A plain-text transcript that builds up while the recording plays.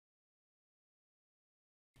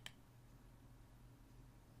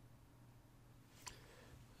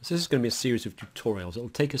So this is going to be a series of tutorials. It will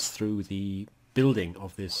take us through the building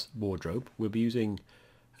of this wardrobe. We'll be using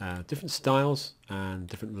different styles and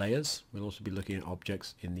different layers. We'll also be looking at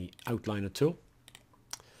objects in the outliner tool.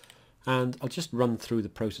 And I'll just run through the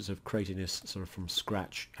process of creating this sort of from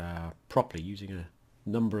scratch properly, using a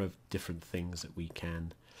number of different things that we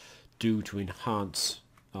can do to enhance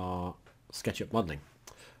our SketchUp modeling.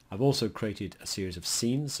 I've also created a series of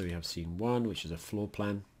scenes. So we have scene 1, which is a floor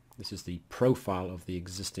plan. This is the profile of the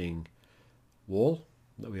existing wall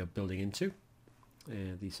that we are building into.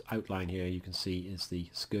 This outline here you can see is the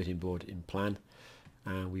skirting board in plan,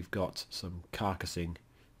 and we've got some carcassing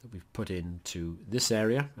that we've put into this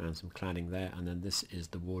area and some cladding there, and then this is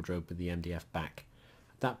the wardrobe with the MDF back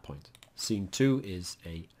at that point. Scene 2 is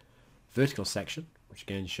a vertical section, which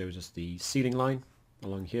again shows us the ceiling line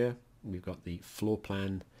along here. We've got the floor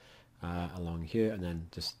plan along here, and then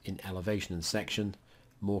just in elevation and section,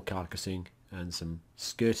 more carcassing and some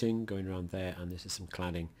skirting going around there, and this is some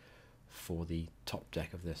cladding for the top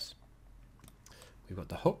deck of this. We've got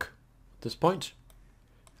the hook at this point,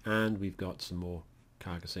 and we've got some more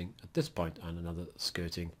carcassing at this point and another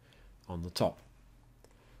skirting on the top.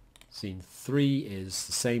 Scene 3 is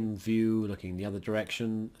the same view looking the other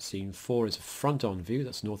direction. Scene 4 is a front-on view,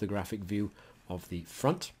 that's an orthographic view of the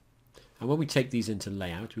front. And when we take these into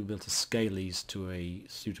layout, we'll be able to scale these to a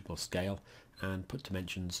suitable scale and put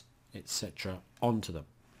dimensions, etc. onto them.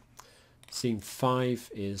 Scene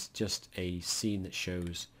 5 is just a scene that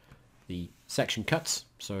shows the section cuts.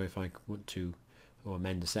 So if I want to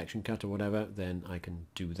amend a section cut or whatever, then I can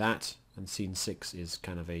do that. And scene 6 is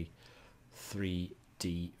kind of a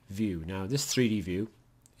 3D view. Now this 3D view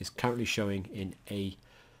is currently showing in a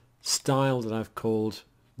style that I've called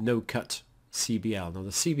no cut CBL. Now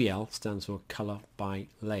the CBL stands for color by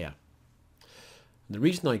layer. And the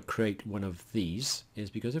reason I create one of these is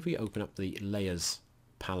because if we open up the layers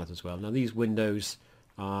palette as well, now these windows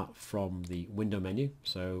are from the window menu,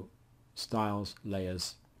 so styles,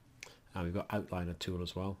 layers, and we've got outliner tool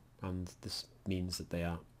as well, and this means that they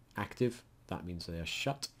are active, that means they are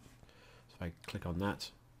shut. So if I click on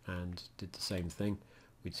that and did the same thing,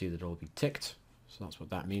 we'd see that it'll be ticked, so that's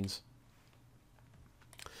what that means.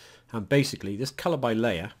 And basically this color by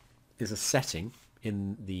layer is a setting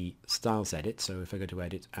in the styles edit. So if I go to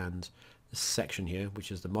edit and this section here,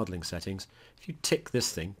 which is the modeling settings, if you tick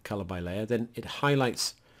this thing, color by layer, then it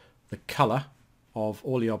highlights the color of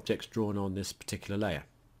all the objects drawn on this particular layer.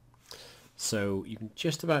 So you can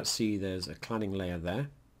just about see there's a cladding layer there.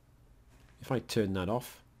 If I turn that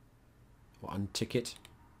off or untick it,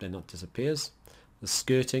 then that disappears. The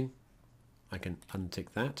skirting, I can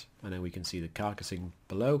untick that, and then we can see the carcassing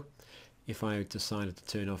below. If I decided to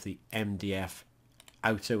turn off the MDF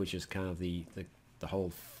outer, which is kind of the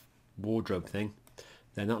whole wardrobe thing,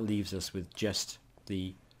 then that leaves us with just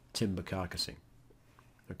the timber carcassing.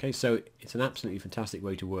 Okay, so it's an absolutely fantastic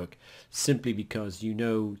way to work, simply because you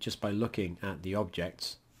know just by looking at the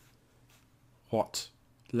objects what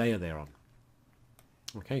layer they're on.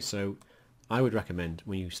 Okay, so I would recommend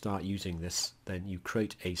when you start using this, then you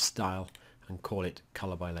create a style and call it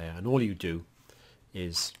color by layer, and all you do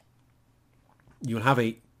is you'll have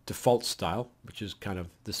a default style, which is kind of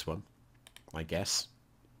this one, I guess,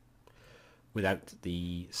 without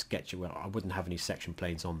the sketch. Well, I wouldn't have any section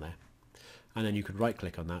planes on there, and then you could right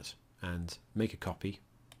click on that and make a copy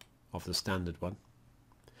of the standard one,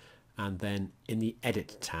 and then in the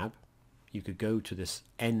edit tab you could go to this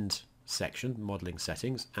end section, modeling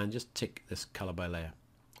settings, and just tick this color by layer.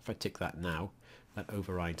 If I tick that now, that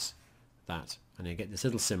overrides that, and you get this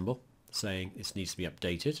little symbol saying this needs to be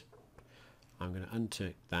updated. I'm going to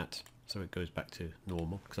untick that so it goes back to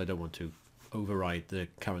normal, because I don't want to override the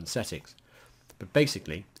current settings. But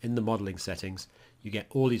basically in the modeling settings you get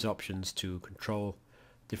all these options to control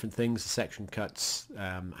different things, the section cuts,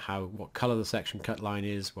 what color the section cut line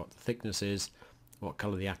is, what the thickness is, what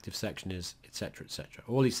color the active section is, etc., etc.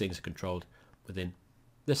 All these things are controlled within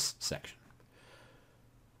this section.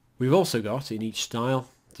 We've also got in each style,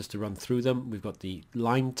 just to run through them, we've got the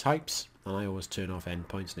line types, and I always turn off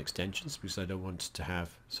endpoints and extensions because I don't want to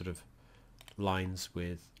have sort of lines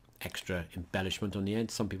with extra embellishment on the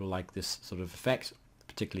end. Some people like this sort of effect,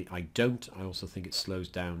 particularly I don't. I also think it slows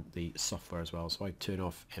down the software as well, so I turn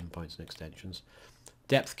off endpoints and extensions.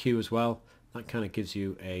 Depth Q as well, that kind of gives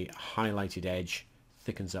you a highlighted edge,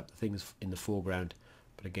 thickens up the things in the foreground,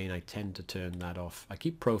 but again I tend to turn that off. I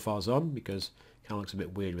keep profiles on because it kind of looks a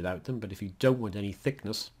bit weird without them, but if you don't want any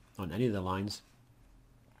thickness on any of the lines,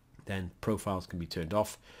 then profiles can be turned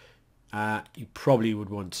off. You probably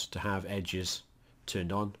would want to have edges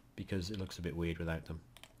turned on because it looks a bit weird without them.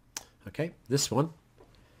 Okay, this one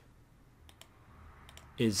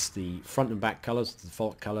is the front and back colors, the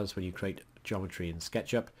default colors when you create geometry in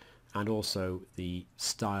SketchUp, and also the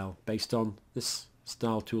style based on this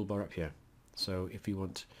style toolbar up here. So if you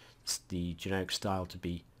want the generic style to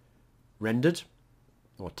be rendered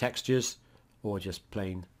or textures or just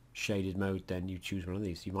plain shaded mode, then you choose one of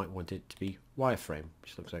these. You might want it to be wireframe,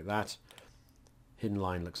 which looks like that. Hidden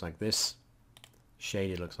line looks like this.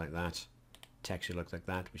 Shaded looks like that. Texture looks like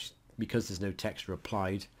that, which, because there's no texture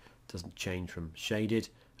applied, doesn't change from shaded.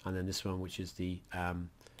 And then this one, which is the I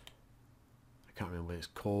can't remember what it's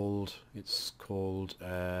called. It's called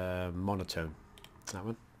monotone. That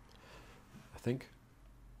one, I think.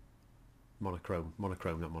 Monochrome,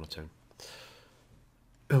 not monotone.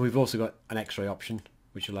 And we've also got an X-ray option,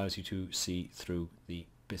 which allows you to see through the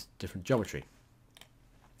different geometry.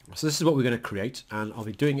 So this is what we're going to create, and I'll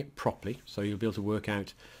be doing it properly, so you'll be able to work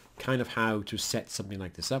out kind of how to set something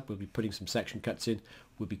like this up. We'll be putting some section cuts in,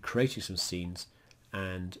 we'll be creating some scenes,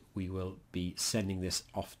 and we will be sending this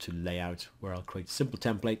off to layout, where I'll create a simple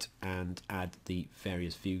template and add the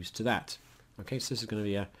various views to that. Okay, so this is going to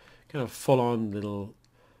be a kind of full-on little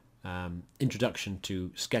introduction to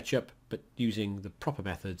SketchUp, but using the proper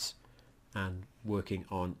methods and working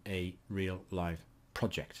on a real live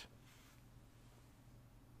project.